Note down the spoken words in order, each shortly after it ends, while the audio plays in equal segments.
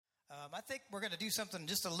I think we're going to do something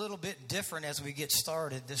just a little bit different as we get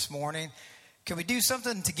started this morning. Can we do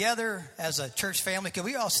something together as a church family? Can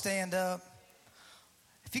we all stand up?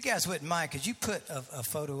 If you guys wouldn't mind, could you put a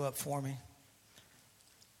photo up for me?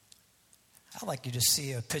 I'd like you to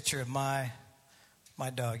see a picture of my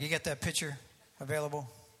dog. You got that picture available?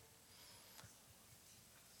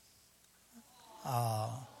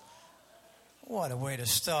 Oh, what a way to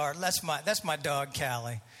start. That's my dog,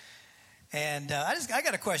 Callie. And I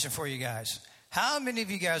got a question for you guys. How many of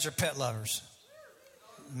you guys are pet lovers?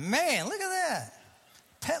 Man, look at that.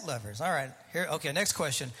 Pet lovers. All right. Here. Okay, next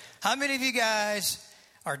question. How many of you guys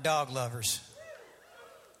are dog lovers?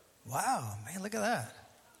 Wow, man, look at that.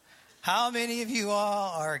 How many of you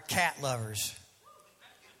all are cat lovers?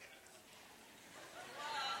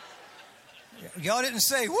 Y'all didn't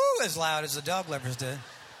say woo as loud as the dog lovers did.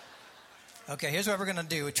 Okay, here's what we're going to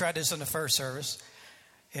do. We tried this in the first service.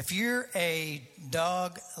 If you're a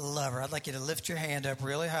dog lover, I'd like you to lift your hand up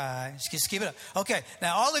really high. Just keep it up. Okay,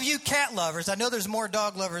 now all of you cat lovers, I know there's more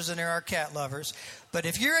dog lovers than there are cat lovers, but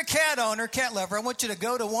if you're a cat owner, cat lover, I want you to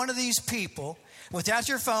go to one of these people without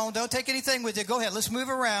your phone. Don't take anything with you. Go ahead. Let's move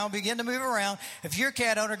around. Begin to move around. If you're a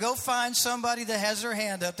cat owner, go find somebody that has their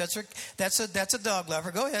hand up. That's a dog lover.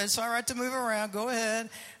 Go ahead. It's all right to move around. Go ahead.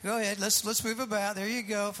 Go ahead. Let's move about. There you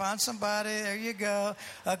go. Find somebody. There you go.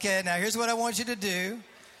 Okay, now here's what I want you to do.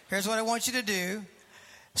 Here's what I want you to do.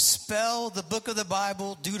 Spell the book of the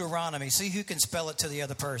Bible, Deuteronomy. See who can spell it to the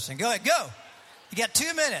other person. Go ahead. Go. You got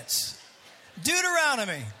 2 minutes.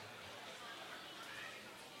 Deuteronomy.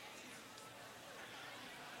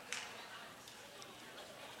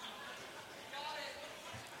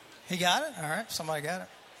 He got it? All right. Somebody got it.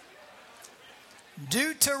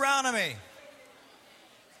 Deuteronomy.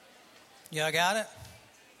 Y'all got it?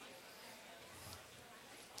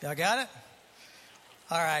 Y'all got it?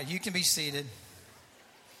 All right. You can be seated.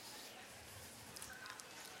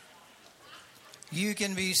 You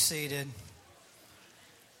can be seated.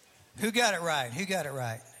 Who got it right? Who got it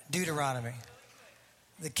right? Deuteronomy.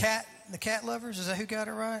 The cat lovers? Is that who got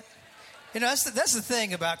it right? You know, that's the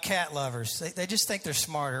thing about cat lovers. They just think they're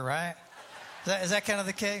smarter, right? Is that kind of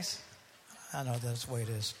the case? I know that's the way it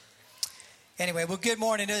is. Anyway, well, good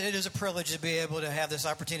morning. It is a privilege to be able to have this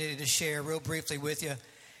opportunity to share real briefly with you.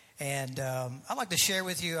 And I'd like to share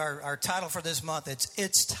with you our title for this month.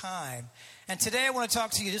 It's Time. And today I want to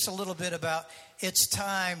talk to you just a little bit about it's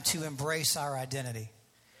time to embrace our identity.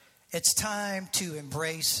 It's time to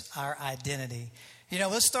embrace our identity. You know,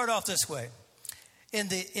 let's start off this way. In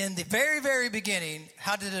the very, very beginning,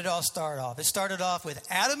 how did it all start off? It started off with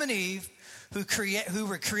Adam and Eve, who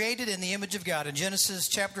were created in the image of God. In Genesis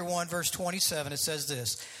chapter 1, verse 27, it says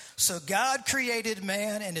this. So God created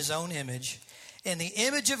man in his own image. In the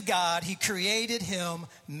image of God, he created him,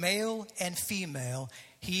 male and female.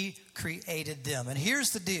 He created them. And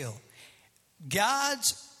here's the deal.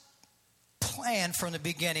 God's plan from the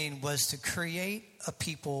beginning was to create a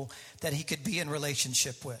people that he could be in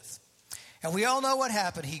relationship with. And we all know what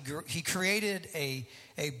happened. He created a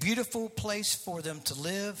beautiful place for them to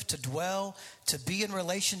live, to dwell, to be in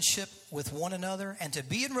relationship with one another, and to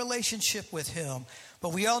be in relationship with him.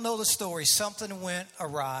 But we all know the story. Something went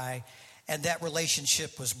awry, and that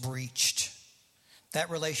relationship was breached. That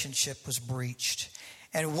relationship was breached.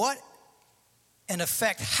 And what, in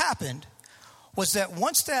effect, happened was that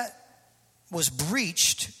once that was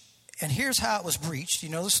breached, and here's how it was breached. You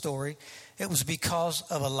know the story. It was because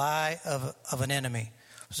of a lie of an enemy.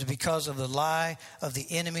 It was because of the lie of the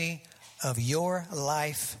enemy of your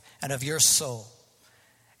life and of your soul.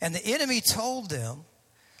 And the enemy told them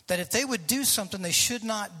that if they would do something they should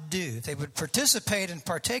not do, if they would participate and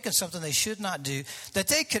partake in something they should not do, that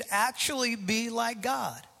they could actually be like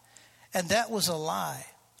God. And that was a lie.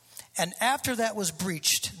 And after that was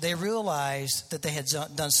breached, they realized that they had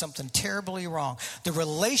done something terribly wrong. The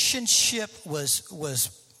relationship was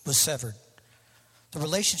severed. The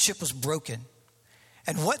relationship was broken.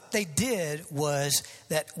 And what they did was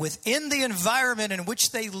that within the environment in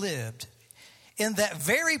which they lived, in that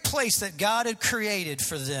very place that God had created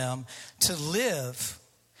for them to live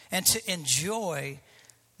and to enjoy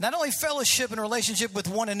not only fellowship and relationship with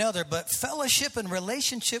one another, but fellowship and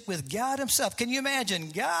relationship with God himself. Can you imagine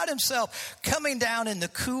God himself coming down in the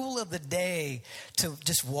cool of the day to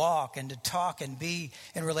just walk and to talk and be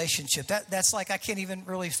in relationship? That's like, I can't even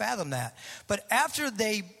really fathom that. But after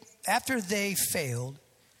they failed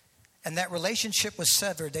and that relationship was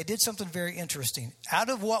severed, they did something very interesting. Out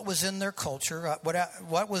of what was in their culture,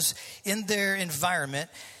 what was in their environment,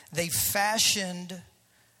 they fashioned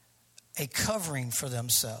a covering for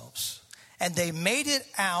themselves. And they made it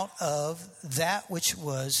out of that which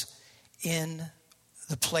was in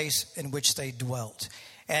the place in which they dwelt.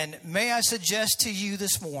 And may I suggest to you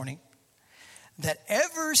this morning that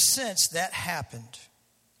ever since that happened,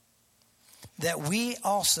 that we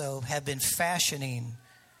also have been fashioning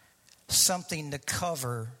something to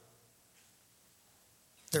cover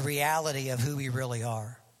the reality of who we really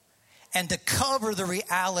are, and to cover the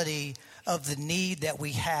reality of the need that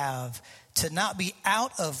we have to not be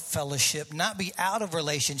out of fellowship, not be out of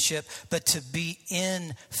relationship, but to be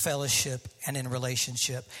in fellowship and in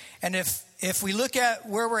relationship. And if we look at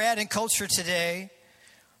where we're at in culture today,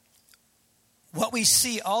 what we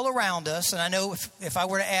see all around us, and I know if I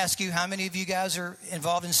were to ask you how many of you guys are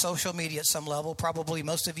involved in social media at some level, probably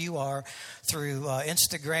most of you are, through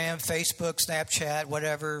Instagram, Facebook, Snapchat,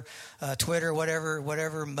 whatever, Twitter,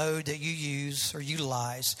 whatever mode that you use or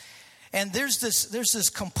utilize. And there's this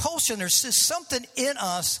compulsion, there's just something in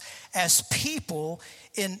us as people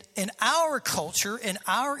in our culture, in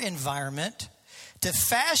our environment, to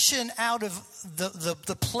fashion out of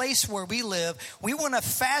the place where we live. We want to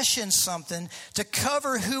fashion something to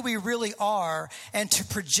cover who we really are and to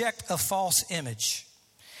project a false image.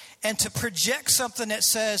 And to project something that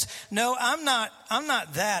says, no, I'm not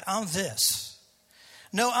that, I'm this.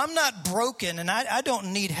 No, I'm not broken and I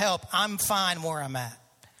don't need help. I'm fine where I'm at.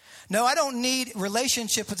 No, I don't need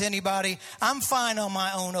relationship with anybody. I'm fine on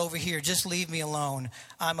my own over here. Just leave me alone.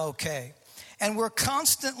 I'm okay. And we're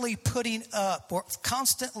constantly we're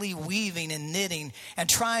constantly weaving and knitting and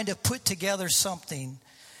trying to put together something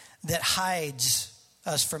that hides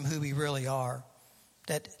us from who we really are,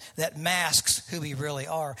 that masks who we really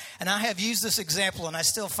are. And I have used this example, and I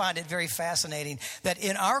still find it very fascinating, that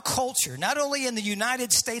in our culture, not only in the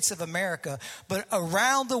United States of America, but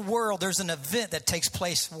around the world, there's an event that takes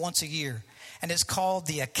place once a year. And it's called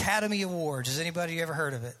the Academy Awards. Has anybody ever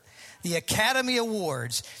heard of it? The Academy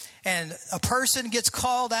Awards. And a person gets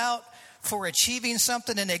called out for achieving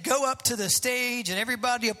something, and they go up to the stage and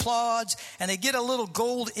everybody applauds, and they get a little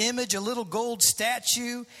gold image, a little gold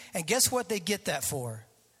statue. And guess what they get that for?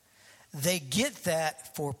 They get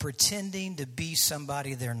that for pretending to be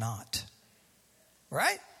somebody they're not.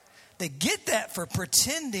 Right? They get that for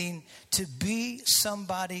pretending to be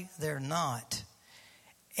somebody they're not.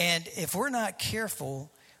 And if we're not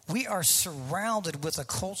careful, we are surrounded with a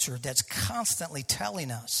culture that's constantly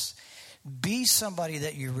telling us, be somebody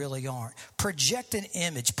that you really aren't. Project an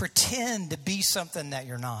image. Pretend to be something that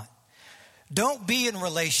you're not. Don't be in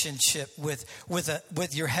relationship with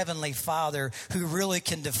your Heavenly Father who really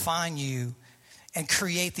can define you and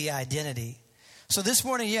create the identity. So this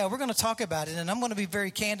morning, we're going to talk about it, and I'm going to be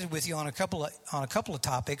very candid with you on a couple of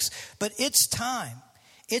topics. But it's time.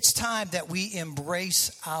 It's time that we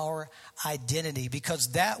embrace our identity,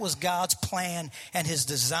 because that was God's plan and his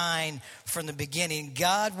design from the beginning.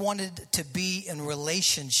 God wanted to be in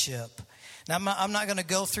relationship. Now, I'm not going to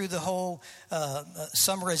go through the whole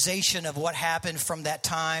summarization of what happened from that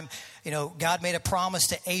time. You know, God made a promise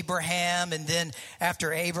to Abraham, and then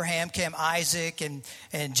after Abraham came Isaac and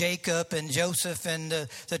Jacob and Joseph and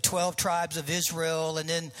the 12 tribes of Israel,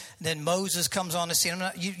 and then Moses comes on the scene.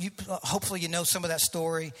 Hopefully you know some of that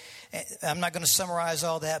story. I'm not going to summarize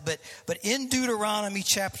all that, but in Deuteronomy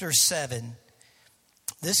chapter 7,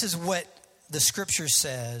 this is what the scripture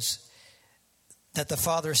says that the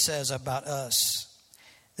Father says about us.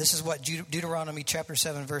 This is what Deuteronomy chapter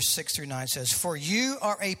 7, verse 6 through 9 says. For you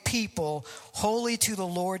are a people holy to the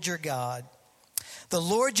Lord your God. The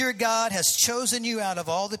Lord your God has chosen you out of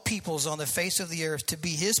all the peoples on the face of the earth to be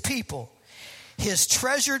his people, his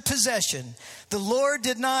treasured possession. The Lord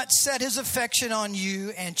did not set his affection on you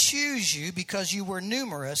and choose you because you were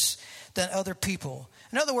numerous than other people.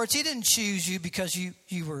 In other words, he didn't choose you because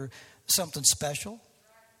you were something special.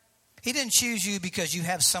 He didn't choose you because you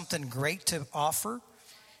have something great to offer.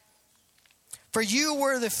 For you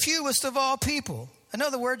were the fewest of all people. In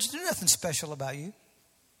other words, there's nothing special about you.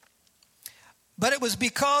 But it was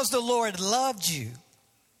because the Lord loved you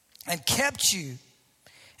and kept you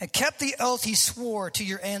and kept the oath he swore to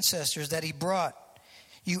your ancestors, that he brought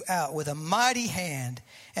you out with a mighty hand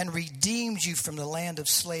and redeemed you from the land of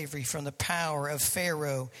slavery, from the power of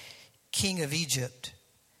Pharaoh, king of Egypt.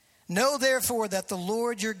 Know therefore that the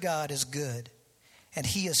Lord your God is good, and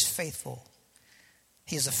he is faithful.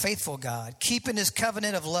 He is a faithful God, keeping his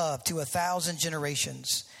covenant of love to 1,000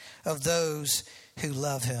 generations of those who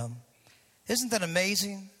love him. Isn't that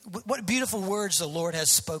amazing? What beautiful words the Lord has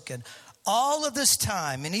spoken. All of this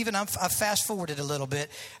time, and even I fast forwarded a little bit,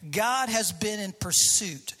 God has been in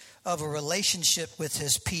pursuit of a relationship with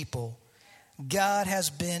his people. God has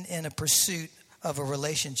been in a pursuit of a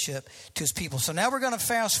relationship to his people. So now we're going to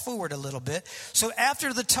fast forward a little bit. So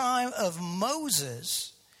after the time of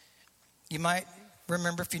Moses, you might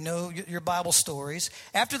remember if you know your Bible stories,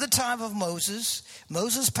 after the time of Moses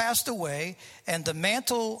passed away, and the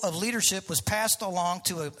mantle of leadership was passed along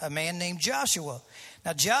to a man named Joshua.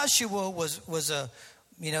 Now, Joshua was a,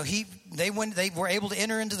 they were able to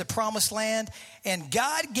enter into the promised land, and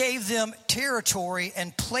God gave them territory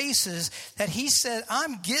and places that he said,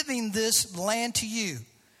 I'm giving this land to you.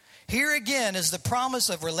 Here again is the promise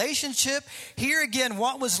of relationship. Here again,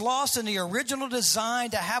 what was lost in the original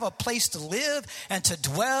design to have a place to live and to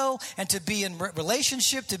dwell and to be in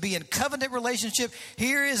relationship, to be in covenant relationship.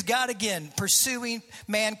 Here is God again pursuing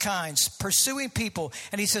mankind, pursuing people.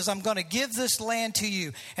 And he says, I'm going to give this land to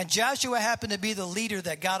you. And Joshua happened to be the leader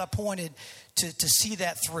that God appointed to see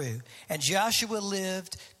that through. And Joshua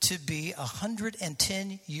lived to be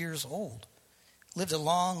 110 years old, lived a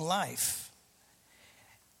long life.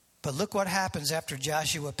 But look what happens after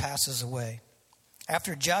Joshua passes away.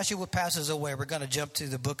 After Joshua passes away, we're going to jump to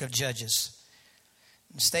the book of Judges.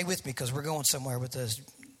 And stay with me because we're going somewhere with this.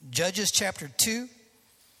 Judges chapter 2,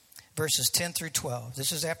 verses 10 through 12.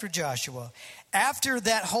 This is after Joshua. After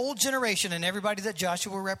that whole generation, and everybody that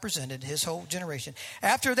Joshua represented, his whole generation,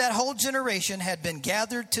 after that whole generation had been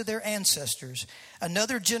gathered to their ancestors,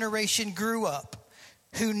 another generation grew up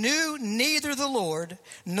who knew neither the Lord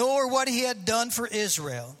nor what he had done for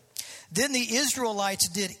Israel. Then the Israelites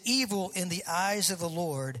did evil in the eyes of the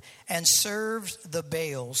Lord and served the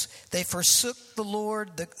Baals. They forsook the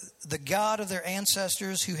Lord, the God of their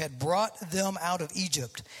ancestors who had brought them out of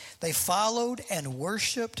Egypt. They followed and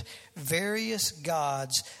worshiped various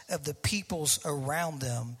gods of the peoples around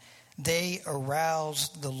them. They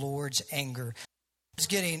aroused the Lord's anger. He was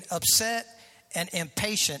getting upset and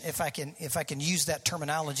impatient, if I can use that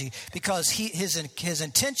terminology, because his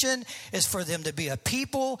intention is for them to be a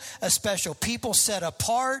people, a special people set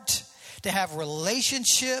apart, to have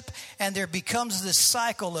relationship, and there becomes this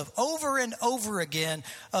cycle of over and over again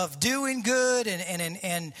of doing good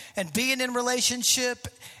and being in relationship,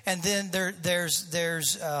 and then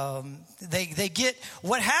they get,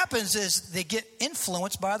 what happens is they get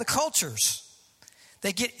influenced by the cultures.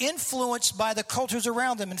 They get influenced by the cultures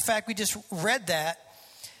around them. In fact, we just read that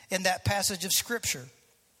in that passage of Scripture.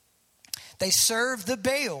 They served the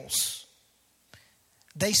Baals.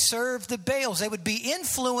 They served the Baals. They would be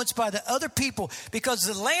influenced by the other people because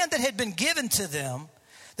the land that had been given to them,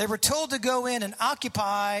 they were told to go in and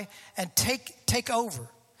occupy and take over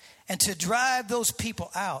and to drive those people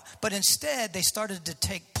out. But instead, they started to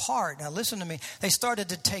take part. Now, listen to me. They started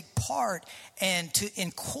to take part and to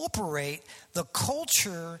incorporate the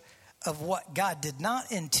culture of what God did not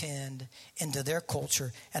intend into their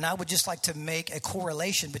culture. And I would just like to make a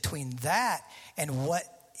correlation between that and what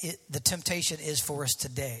the temptation is for us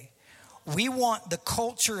today. We want the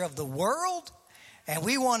culture of the world, and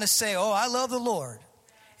we want to say, oh, I love the Lord,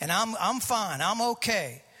 and I'm fine, I'm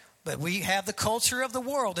okay. But we have the culture of the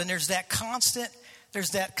world, and there's that constant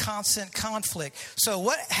conflict. So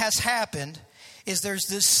what has happened is there's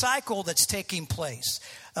this cycle that's taking place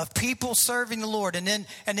of people serving the Lord, and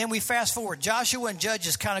then we fast forward. Joshua and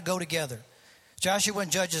Judges kind of go together.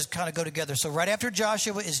 So right after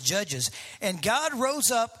Joshua is Judges, and God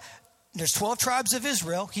rose up. There's 12 tribes of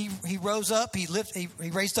Israel. He rose up. He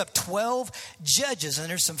raised up 12 judges. And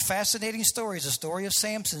there's some fascinating stories. The story of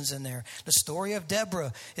Samson's in there. The story of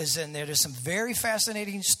Deborah is in there. There's some very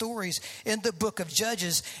fascinating stories in the book of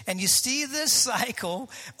Judges. And you see this cycle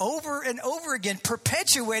over and over again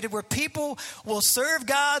perpetuated where people will serve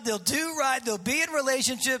God. They'll do right. They'll be in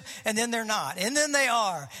relationship. And then they're not. And then they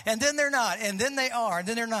are. And then they're not. And then they are. And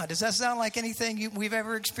then they're not. Does that sound like anything we've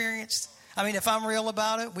ever experienced? I mean, if I'm real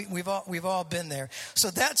about it, we've all been there. So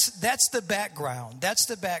that's the background. That's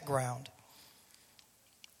the background.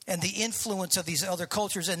 And the influence of these other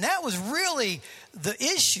cultures. And that was really the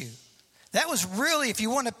issue. That was really, if you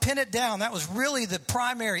want to pin it down, that was really the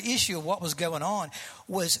primary issue of what was going on.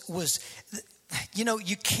 Was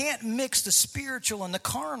you can't mix the spiritual and the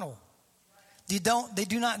carnal. They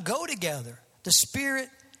do not go together. The spirit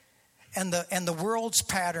and the world's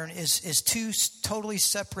pattern is two totally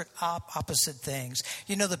separate opposite things.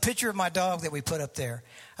 You know, the picture of my dog that we put up there.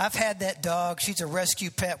 I've had that dog. She's a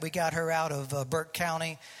rescue pet. We got her out of Burke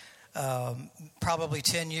County probably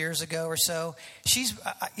 10 years ago or so. She's,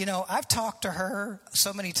 I've talked to her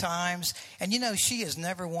so many times, and she has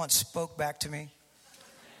never once spoke back to me.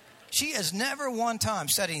 She has never one time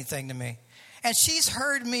said anything to me. And she's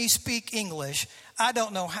heard me speak English, I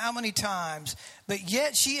don't know how many times, but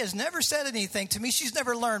yet she has never said anything to me. She's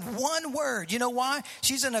never learned one word. You know why?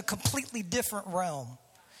 She's in a completely different realm.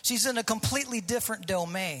 She's in a completely different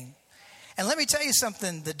domain. And let me tell you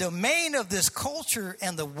something. The domain of this culture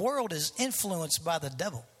and the world is influenced by the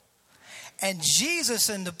devil. And Jesus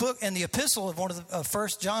in the book, in the epistle of one of the 1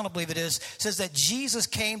 John, I believe it is, says that Jesus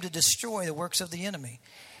came to destroy the works of the enemy.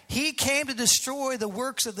 He came to destroy the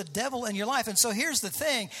works of the devil in your life. And so here's the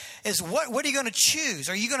thing, is what are you going to choose?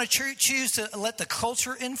 Are you going to choose to let the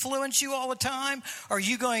culture influence you all the time? Or are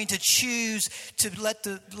you going to choose to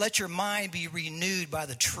let your mind be renewed by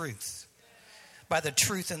the truth? By the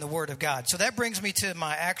truth in the Word of God. So that brings me to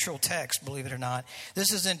my actual text, believe it or not.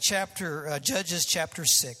 This is in Judges chapter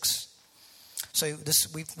 6. So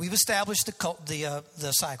we've established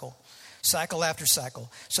the cycle after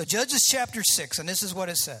cycle. So Judges chapter 6, and this is what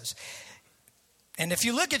it says. And if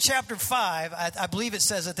you look at chapter 5, I believe it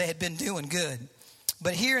says that they had been doing good.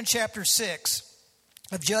 But here in chapter 6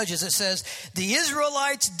 of Judges, it says, the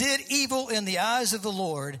Israelites did evil in the eyes of the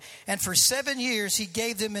Lord, and for 7 years he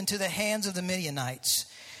gave them into the hands of the Midianites.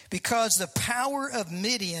 Because the power of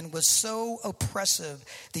Midian was so oppressive,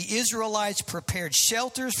 the Israelites prepared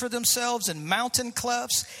shelters for themselves in mountain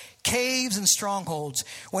clefts, caves, and strongholds.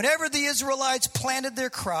 Whenever the Israelites planted their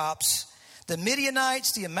crops, the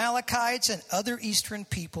Midianites, the Amalekites, and other eastern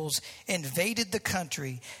peoples invaded the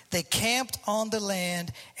country. They camped on the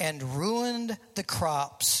land and ruined the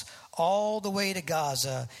crops all the way to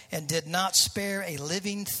Gaza, and did not spare a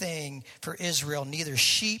living thing for Israel, neither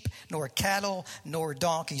sheep, nor cattle, nor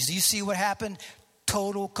donkeys. Do you see what happened?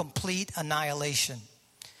 Total, complete annihilation.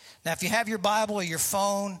 Now, if you have your Bible or your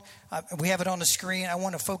phone, we have it on the screen. I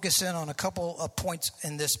want to focus in on a couple of points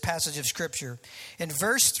in this passage of Scripture. In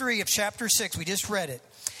verse 3 of chapter 6, we just read it.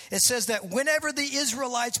 It says that whenever the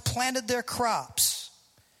Israelites planted their crops.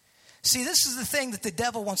 See, this is the thing that the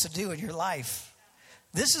devil wants to do in your life.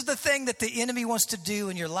 This is the thing that the enemy wants to do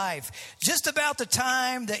in your life. Just about the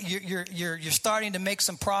time that you're starting to make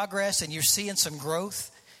some progress and you're seeing some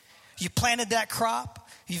growth, you planted that crop.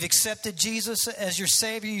 You've accepted Jesus as your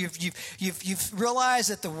Savior. You've realized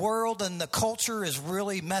that the world and the culture is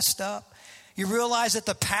really messed up. You realize that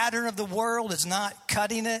the pattern of the world is not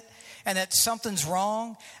cutting it, and that something's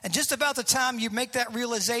wrong. And just about the time you make that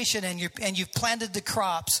realization and you've planted the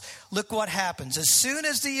crops, look what happens. As soon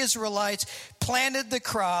as the Israelites planted the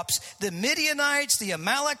crops, the Midianites, the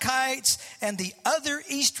Amalekites, and the other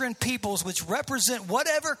eastern peoples, which represent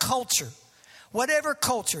whatever culture,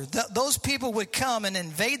 those people would come and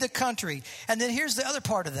invade the country. And then here's the other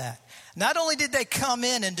part of that. Not only did they come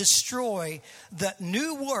in and destroy the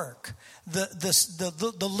new work,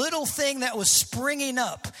 the little thing that was springing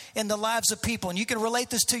up in the lives of people, and you can relate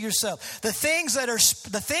this to yourself. The things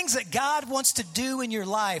that God wants to do in your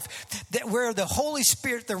life, that where the Holy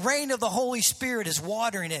Spirit, the rain of the Holy Spirit is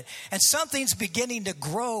watering it, and something's beginning to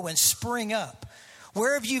grow and spring up.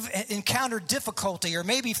 Wherever you've encountered difficulty or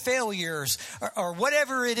maybe failures or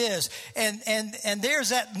whatever it is, and there's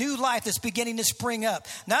that new life that's beginning to spring up.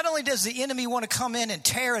 Not only does the enemy want to come in and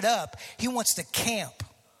tear it up, he wants to camp.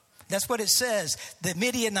 That's what it says. The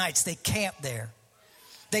Midianites, they camped there.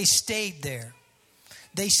 They stayed there.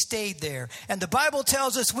 They stayed there. And the Bible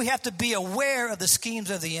tells us we have to be aware of the schemes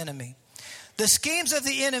of the enemy. The schemes of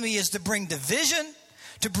the enemy is to bring division,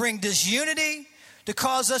 to bring disunity, to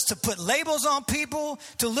cause us to put labels on people,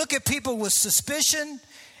 to look at people with suspicion.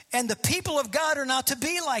 And the people of God are not to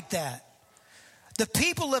be like that. The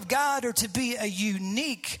people of God are to be a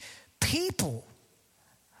unique people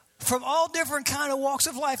from all different kind of walks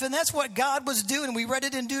of life. And that's what God was doing. We read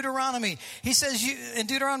it in Deuteronomy. He says,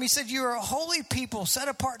 he said, you are a holy people set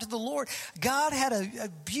apart to the Lord. God had a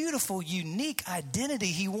beautiful, unique identity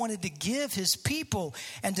he wanted to give his people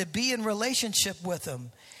and to be in relationship with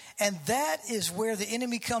them. And that is where the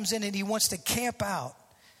enemy comes in, and he wants to camp out,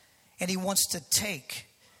 and he wants to take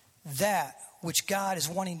that which God is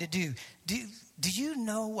wanting to do. Do you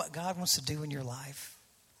know what God wants to do in your life?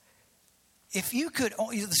 If you could,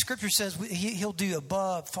 the scripture says he'll do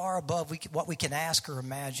far above what we can ask or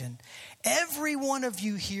imagine. Every one of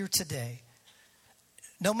you here today,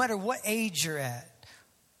 no matter what age you're at,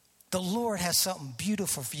 the Lord has something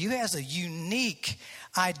beautiful for you. He has a unique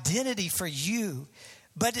identity for you.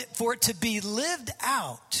 But for it to be lived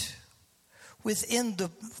out within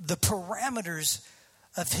the parameters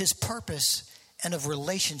of his purpose and of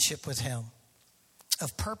relationship with him.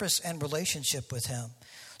 Of purpose and relationship with him.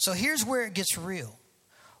 So here's where it gets real.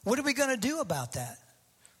 What are we going to do about that?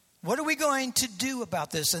 What are we going to do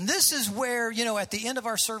about this? And this is where, at the end of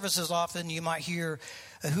our services, often you might hear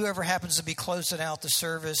whoever happens to be closing out the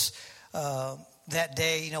service, that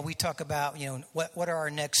day, we talk about, what are our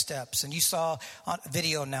next steps? And you saw on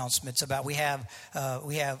video announcements about we have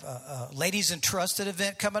a Ladies in Trusted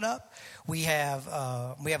event coming up. We have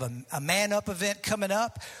a Man Up event coming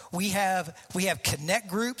up. We have connect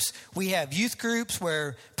groups. We have youth groups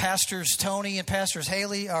where Pastors Tony and Pastors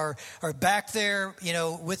Haley are back there,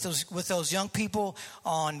 with those young people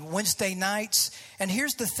on Wednesday nights. And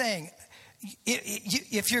here's the thing.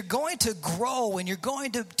 If you're going to grow and you're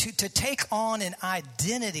going to take on an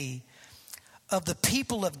identity of the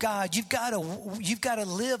people of God, you've got to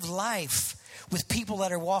live life with people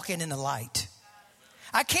that are walking in the light.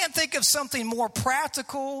 I can't think of something more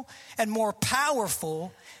practical and more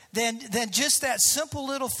powerful than just that simple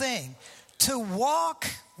little thing, to walk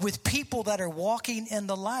with people that are walking in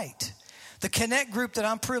the light. The Connect group that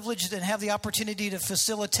I'm privileged and have the opportunity to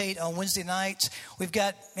facilitate on Wednesday nights, we've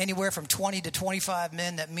got anywhere from 20 to 25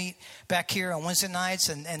 men that meet back here on Wednesday nights,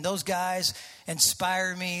 and those guys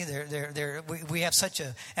inspire me. We have such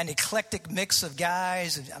an eclectic mix of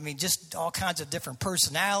guys. I mean, just all kinds of different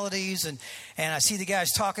personalities, and I see the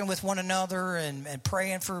guys talking with one another and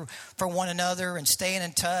praying for one another and staying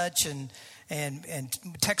in touch and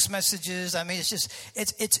text messages. I mean,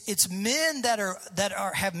 it's men that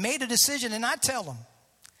have made a decision, and I tell them,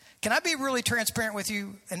 can I be really transparent with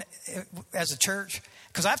you as a church?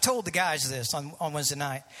 Because I've told the guys this on Wednesday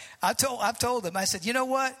night. I've told them, I said, you know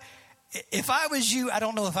what? If I was you, I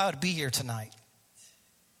don't know if I would be here tonight.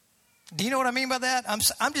 Do you know what I mean by that?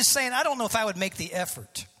 I'm just saying, I don't know if I would make the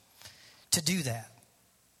effort to do that.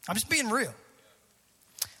 I'm just being real.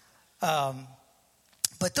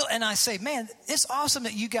 And I say, man, it's awesome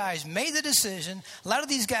that you guys made the decision. A lot of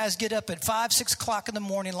these guys get up at 5, 6 o'clock in the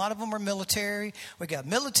morning. A lot of them are military. We've got,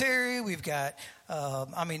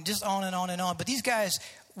 just on and on and on. But these guys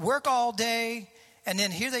work all day, and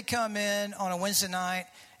then here they come in on a Wednesday night,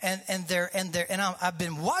 and I've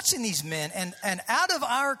been watching these men, and out of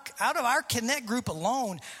our Connect group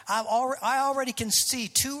alone, I already can see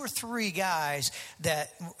 2 or 3 guys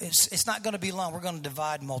that it's not going to be long. We're going to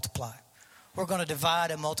divide and multiply. We're going to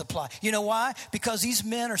divide and multiply. You know why? Because these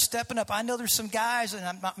men are stepping up. I know there's some guys, and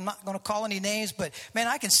I'm not going to call any names, but man,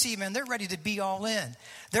 I can see, man, they're ready to be all in.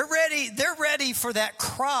 They're ready for that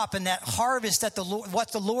crop and that harvest that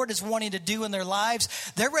what the Lord is wanting to do in their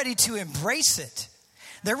lives. They're ready to embrace it.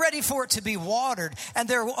 They're ready for it to be watered, and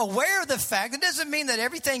they're aware of the fact. It doesn't mean that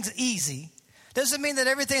everything's easy. Doesn't mean that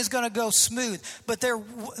everything's going to go smooth. But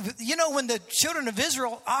when the children of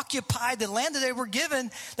Israel occupied the land that they were given,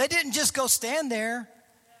 they didn't just go stand there.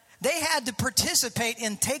 They had to participate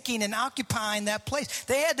in taking and occupying that place.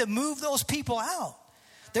 They had to move those people out.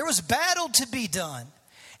 There was battle to be done.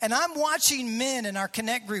 And I'm watching men in our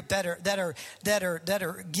Connect group that are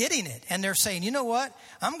getting it, and they're saying, you know what?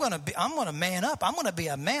 I'm going to man up. I'm going to be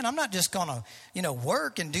a man. I'm not just going to,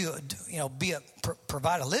 work and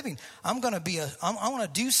provide a living. I want to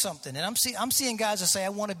do something. And I'm seeing guys that say, I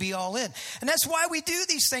want to be all in. And that's why we do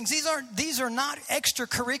these things. These are not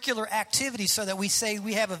extracurricular activities so that we say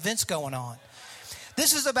we have events going on.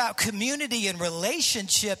 This is about community and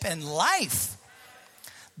relationship and life.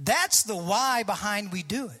 That's the why behind we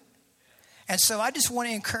do it. And so I just want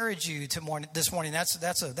to encourage you this morning.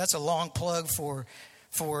 That's a long plug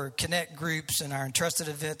for Connect groups and our Entrusted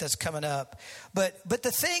event that's coming up. But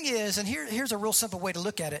the thing is, and here's a real simple way to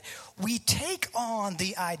look at it. We take on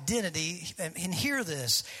the identity, and hear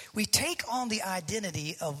this, we take on the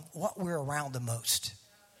identity of what we're around the most.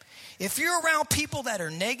 If you're around people that are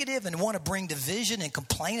negative and want to bring division and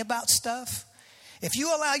complain about stuff, if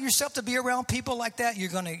you allow yourself to be around people like that,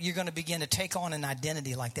 you're going to begin to take on an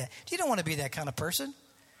identity like that. You don't want to be that kind of person.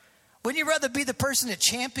 Wouldn't you rather be the person that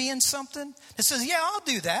champions something? That says, yeah, I'll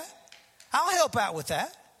do that. I'll help out with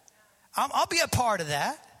that. I'll be a part of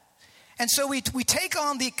that. And so we take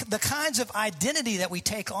on the kinds of identity that we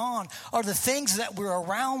take on are the things that we're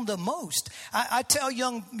around the most. I tell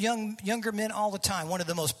younger men all the time, one of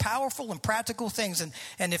the most powerful and practical things,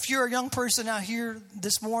 and if you're a young person out here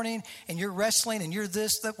this morning and you're wrestling and you're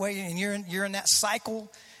that way and you're in that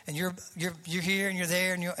cycle and you're here and you're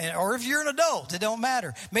there or if you're an adult, it don't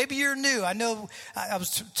matter. Maybe you're new. I know I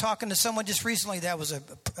was talking to someone just recently that was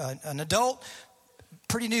an adult,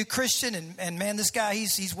 pretty new Christian, and man, this guy,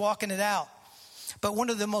 he's walking it out. But one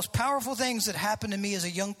of the most powerful things that happened to me as a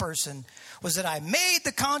young person was that I made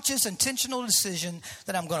the conscious, intentional decision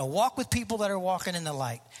that I'm going to walk with people that are walking in the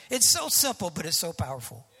light. It's so simple, but it's so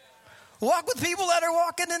powerful. Walk with people that are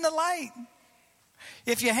walking in the light.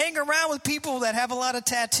 If you hang around with people that have a lot of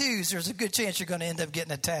tattoos, there's a good chance you're going to end up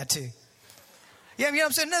getting a tattoo. Yeah, you know what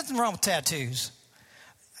I'm saying? Nothing wrong with tattoos.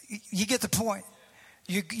 You get the point.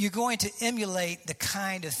 you're going to emulate the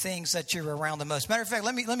kind of things that you're around the most. Matter of fact,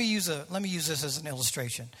 let me use this as an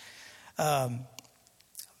illustration.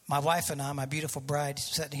 My wife and I, my beautiful bride,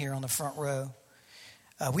 sitting here on the front row.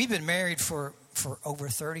 We've been married for over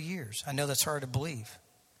 30 years. I know that's hard to believe.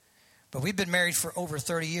 But we've been married for over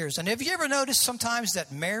 30 years. And have you ever noticed sometimes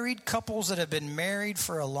that married couples that have been married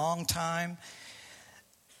for a long time,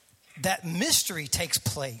 that mystery takes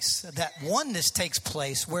place, that oneness takes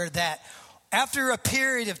place, where that after a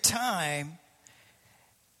period of time,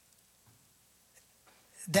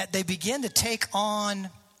 that they begin to take on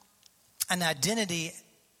an identity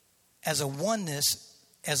as a oneness,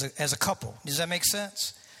 as a couple. Does that make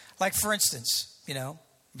sense? Like, for instance,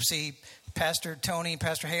 see Pastor Tony and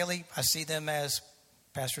Pastor Haley, I see them as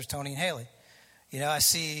Pastors Tony and Haley. I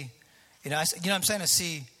see what I'm saying?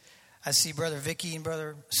 I see Brother Vicky and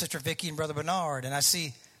Sister Vicky and Brother Bernard, and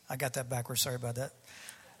I got that backwards. Sorry about that.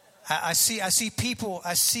 I see people.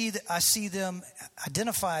 I see them,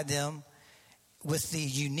 identify them with the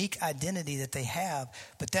unique identity that they have,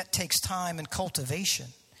 but that takes time and cultivation.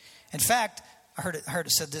 In fact, I heard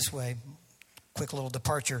it said this way. Quick little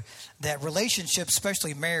departure. That relationships,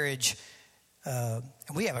 especially marriage. And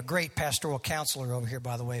we have a great pastoral counselor over here,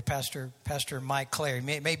 by the way, Pastor Mike Clary.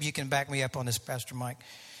 Maybe you can back me up on this, Pastor Mike.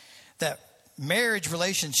 That marriage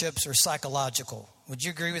relationships are psychological. Would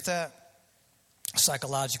you agree with that?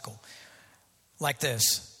 Psychological. Like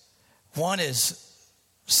this. One is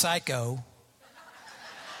psycho.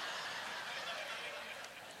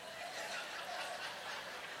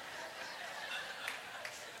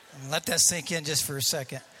 Let that sink in just for a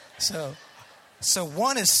second. So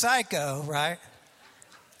one is psycho, right?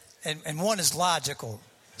 And one is logical.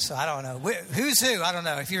 So I don't know. Who's who? I don't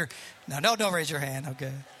know. Don't raise your hand.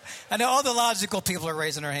 Okay. I know all the logical people are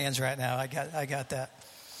raising their hands right now. I got that.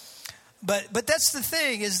 But that's the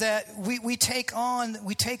thing, is that we take on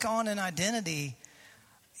an identity,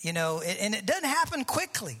 and it doesn't happen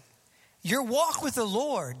quickly. Your walk with the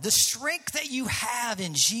Lord, the strength that you have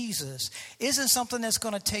in Jesus, isn't something that's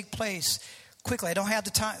going to take place quickly. I don't have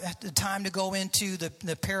the time to go into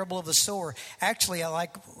the parable of the sower. Actually, I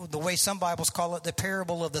like the way some Bibles call it the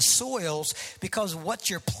parable of the soils, because what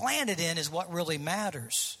you're planted in is what really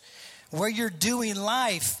matters. Where you're doing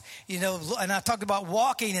life, and I talked about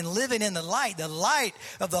walking and living in the light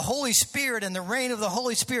of the Holy Spirit, and the rain of the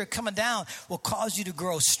Holy Spirit coming down will cause you to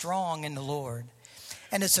grow strong in the Lord.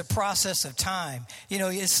 And it's a process of time.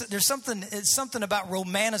 It's something about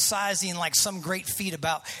romanticizing like some great feat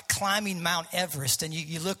about climbing Mount Everest. And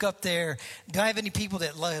you look up there. Do I have any people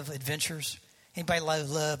that love adventures? Anybody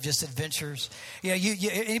love just adventures?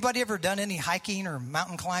 Anybody ever done any hiking or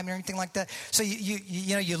mountain climbing or anything like that? So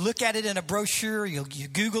you look at it in a brochure, you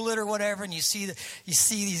Google it or whatever, and you see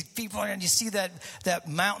these people and you see that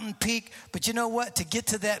mountain peak. But you know what? To get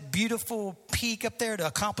to that beautiful peak up there, to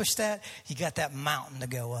accomplish that, you got that mountain to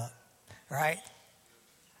go up, right?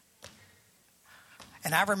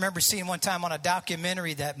 And I remember seeing one time on a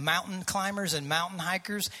documentary that mountain climbers and mountain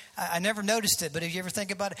hikers, I never noticed it, but if you ever think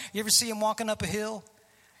about it, you ever see them walking up a hill?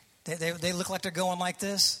 They look like they're going like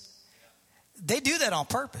this. They do that on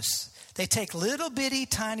purpose. They take little bitty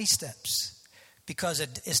tiny steps because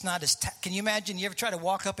it's not as, can you imagine, you ever try to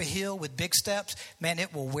walk up a hill with big steps? Man,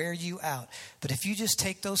 it will wear you out. But if you just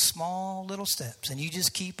take those small little steps and you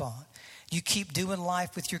just keep on, you keep doing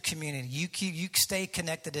life with your community. You stay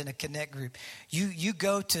connected in a connect group. You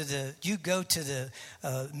go to the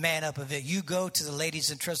Man Up event. You go to the Ladies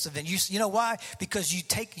in Trust event. You know why? Because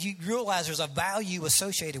you realize there's a value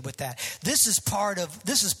associated with that. This is part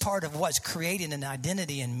of what's creating an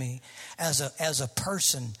identity in me as a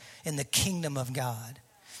person in the kingdom of God.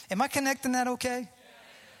 Am I connecting that okay?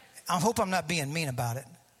 I hope I'm not being mean about it.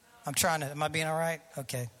 Am I being all right?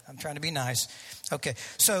 Okay. I'm trying to be nice. Okay.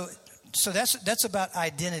 So that's about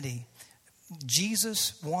identity.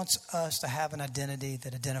 Jesus wants us to have an identity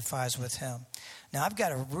that identifies with him. Now, I've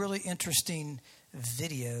got a really interesting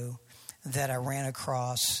video that I ran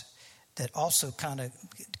across that also kind of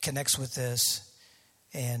connects with this.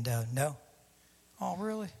 And no? Oh,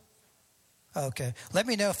 really? Okay. Let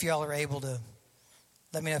me know if y'all are able to.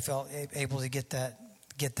 Let me know if y'all are able to get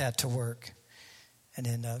that to work. And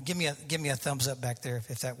then give me a thumbs up back there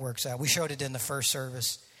if that works out. We showed it in the first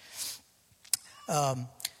service.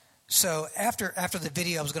 So after the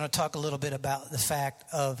video, I was going to talk a little bit about the fact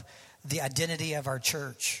of the identity of our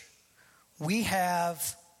church. We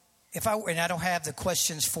have, and I don't have the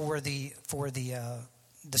questions for the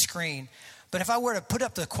screen, but if I were to put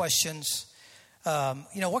up the questions,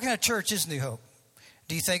 what kind of church is New Hope?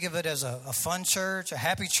 Do you think of it as a fun church, a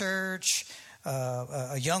happy church,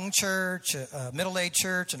 a young church, a middle-aged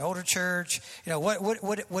church, an older church?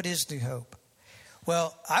 What is New Hope?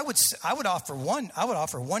 Well, I would offer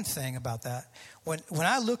one thing about that. When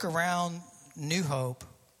I look around New Hope,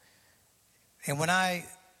 and when I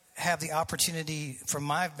have the opportunity from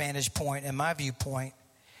my vantage point and my viewpoint,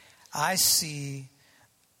 I see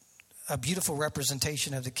a beautiful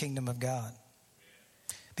representation of the kingdom of God.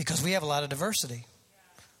 Because we have a lot of diversity.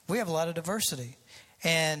 We have a lot of diversity.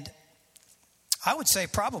 And I would say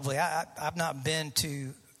probably, I've not been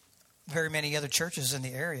to very many other churches in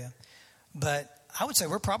the area, but I would say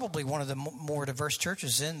we're probably one of the more diverse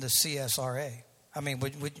churches in the CSRA. I mean,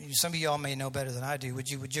 would some of y'all may know better than I do. Would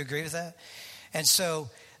you agree with that? And so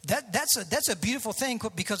that's a beautiful thing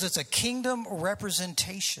because it's a kingdom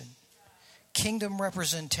representation. Kingdom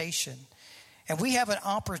representation. And we have an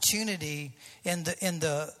opportunity in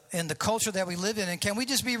the culture that we live in. And can we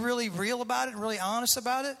just be really real about it, really honest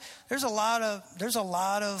about it? There's a lot of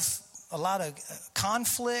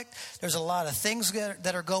conflict. There's a lot of things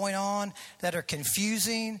that are going on that are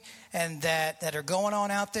confusing and that are going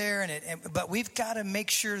on out there. But we've got to make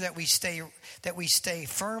sure that we stay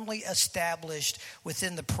firmly established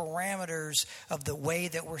within the parameters of the way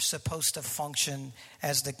that we're supposed to function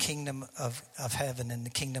as the kingdom of heaven and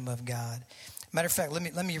the kingdom of God. Matter of fact,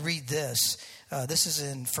 let me read this. This is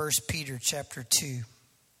in 1 Peter chapter 2.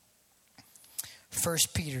 1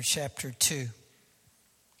 Peter chapter 2.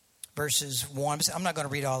 Verses 1. I'm not going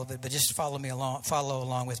to read all of it, but just follow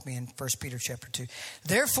along with me in 1 Peter chapter 2.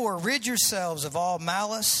 Therefore, rid yourselves of all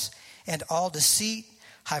malice and all deceit,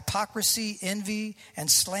 hypocrisy, envy, and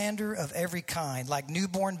slander of every kind. Like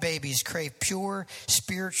newborn babies, crave pure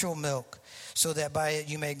spiritual milk, so that by it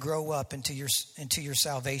you may grow up into your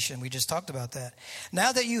salvation. We just talked about that.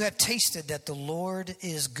 Now that you have tasted that the Lord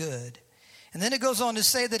is good. And then it goes on to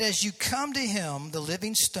say that as you come to him, the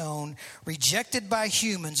living stone, rejected by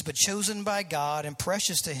humans, but chosen by God and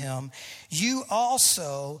precious to him, you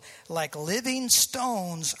also, like living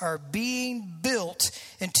stones, are being built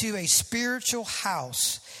into a spiritual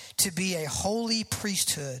house to be a holy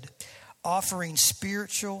priesthood, offering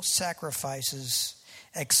spiritual sacrifices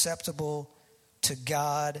acceptable to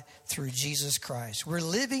God through Jesus Christ. We're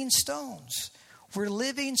living stones. We're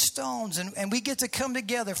living stones, and we get to come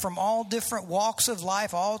together from all different walks of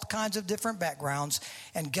life, all kinds of different backgrounds,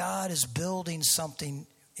 and God is building something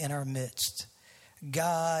in our midst.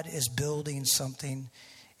 God is building something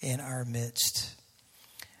in our midst.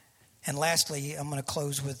 And lastly, I'm going to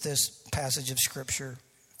close with this passage of Scripture.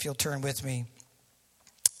 If you'll turn with me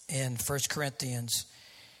in 1 Corinthians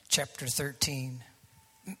chapter 13.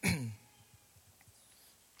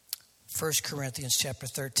 1 Corinthians chapter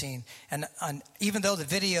 13. And even though the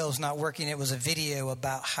video is not working, it was a video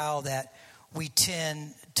about how that we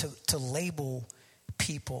tend to label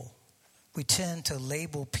people. We tend to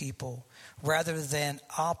label people rather than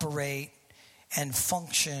operate and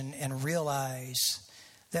function and realize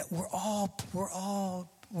that we're all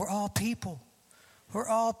people. We're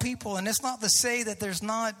all people, and it's not to say that there's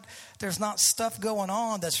not stuff going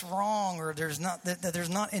on that's wrong, or that there's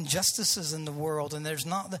not injustices in the world, and there's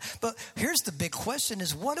not. But here's the big question: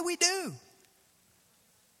 is what do we do?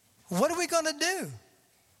 What are we going to do?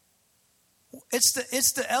 It's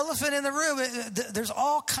the elephant in the room. There's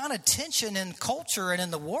all kind of tension in culture and in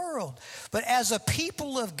the world, but as a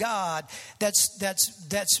people of God,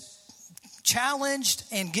 that's challenged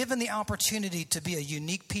and given the opportunity to be a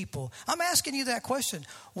unique people. I'm asking you that question.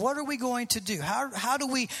 What are we going to do? How do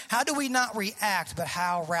we not react, but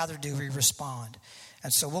how rather do we respond?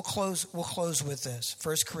 And so we'll close with this.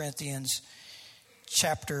 1 Corinthians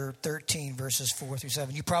chapter 13, verses 4 through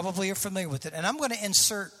 7. You probably are familiar with it. And I'm going to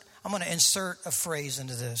insert a phrase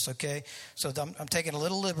into this, okay? So I'm taking a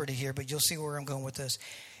little liberty here, but you'll see where I'm going with this.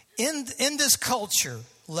 In this culture,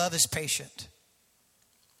 love is patient.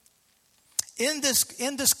 In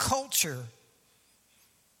this culture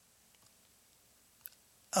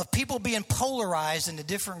of people being polarized into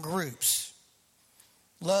different groups,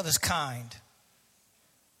 love is kind.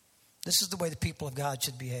 This is the way the people of God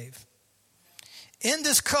should behave. In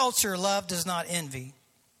this culture, love does not envy.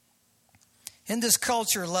 In this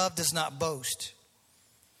culture, love does not boast.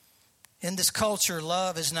 In this culture,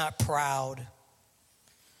 love is not proud.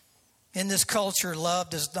 In this culture,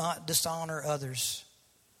 love does not dishonor others.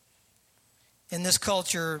 In this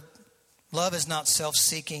culture, love is not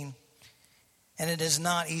self-seeking, and it is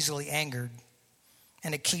not easily angered,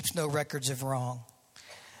 and it keeps no records of wrong.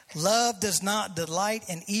 Love does not delight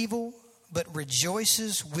in evil, but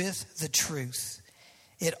rejoices with the truth.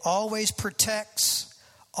 It always protects,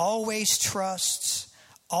 always trusts,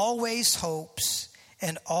 always hopes,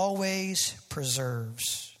 and always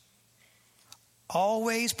preserves.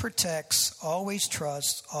 always protects, always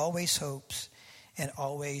trusts, always hopes, and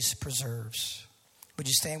always preserves. Would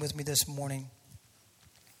you stand with me this morning?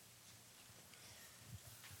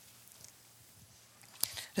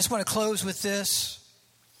 Just want to close with this.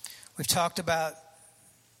 We've talked about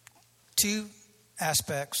two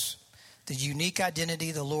aspects: the unique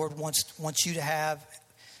identity the Lord wants you to have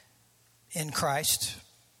in Christ.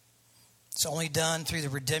 It's only done through the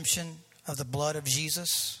redemption of the blood of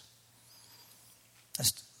Jesus.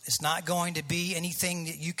 It's not going to be anything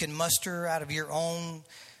that you can muster out of your own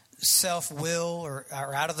self-will or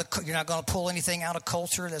out of you're not going to pull anything out of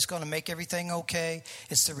culture that's going to make everything okay.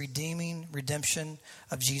 It's the redeeming redemption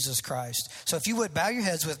of Jesus Christ. So if you would bow your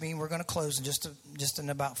heads with me, we're going to close in just in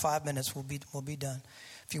about 5 minutes. We'll be done.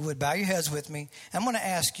 If you would bow your heads with me, I'm going to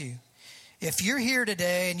ask you, if you're here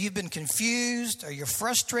today and you've been confused or you're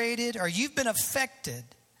frustrated or you've been affected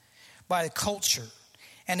by the culture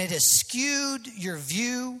and it has skewed your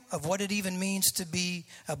view of what it even means to be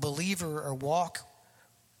a believer or walk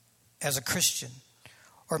as a Christian.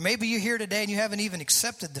 Or maybe you're here today and you haven't even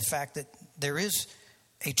accepted the fact that there is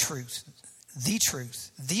a truth,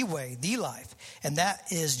 the way, the life. And that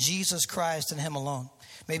is Jesus Christ and Him alone.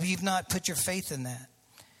 Maybe you've not put your faith in that.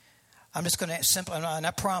 I'm just going to simply, and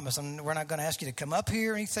I promise, we're not going to ask you to come up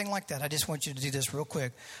here or anything like that. I just want you to do this real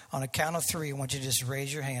quick. On a count of 3, I want you to just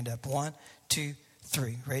raise your hand up. 1, 2,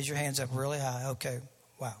 3. Raise your hands up really high. Okay.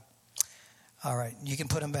 Wow. All right, you can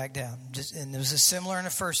put them back down. And it was similar in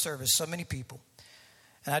the first service, so many people.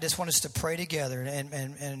 And I just want us to pray together.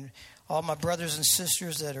 And all my brothers and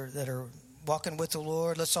sisters that are walking with the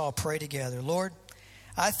Lord, let's all pray together. Lord,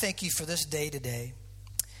 I thank you for this day today.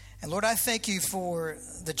 And Lord, I thank you for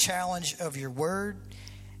the challenge of your word.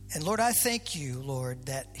 And Lord, I thank you, Lord,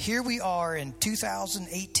 that here we are in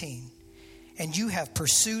 2018, and you have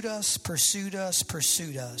pursued us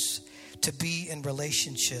to be in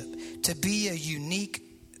relationship, to be a unique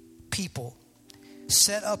people,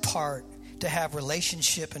 set apart to have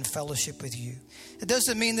relationship and fellowship with you. It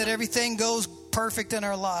doesn't mean that everything goes perfect in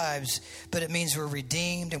our lives, but it means we're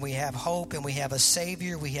redeemed and we have hope and we have a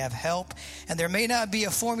Savior, we have help. And there may not be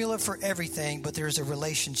a formula for everything, but there's a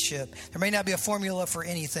relationship. There may not be a formula for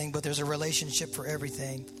anything, but there's a relationship for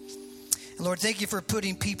everything. Lord, thank you for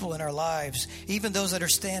putting people in our lives, even those that are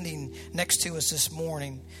standing next to us this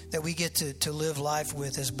morning, that we get to live life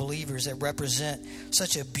with as believers that represent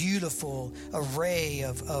such a beautiful array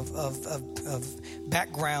of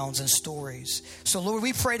backgrounds and stories. So, Lord,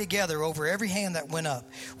 we pray together over every hand that went up,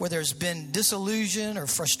 where there's been disillusion or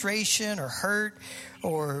frustration or hurt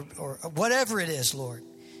or whatever it is, Lord.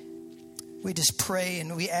 We just pray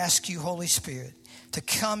and we ask you, Holy Spirit, to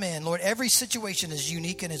come in. Lord, every situation is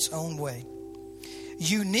unique in its own way.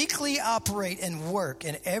 Uniquely operate and work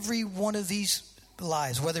in every one of these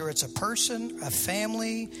lives, whether it's a person, a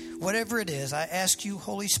family, whatever it is. I ask you,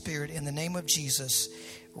 Holy Spirit, in the name of Jesus,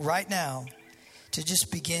 right now, to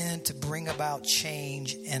just begin to bring about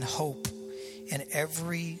change and hope in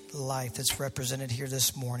every life that's represented here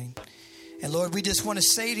this morning. And Lord, we just want to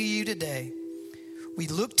say to you today, we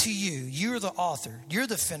look to you. You're the author. You're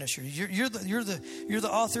the finisher. You're the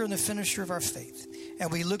author and the finisher of our faith. And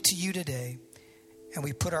we look to you today. And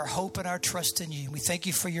we put our hope and our trust in you. We thank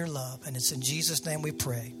you for your love. And it's in Jesus' name we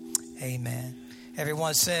pray. Amen.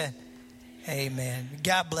 Everyone said, amen.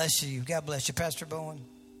 God bless you. God bless you. Pastor Bowen.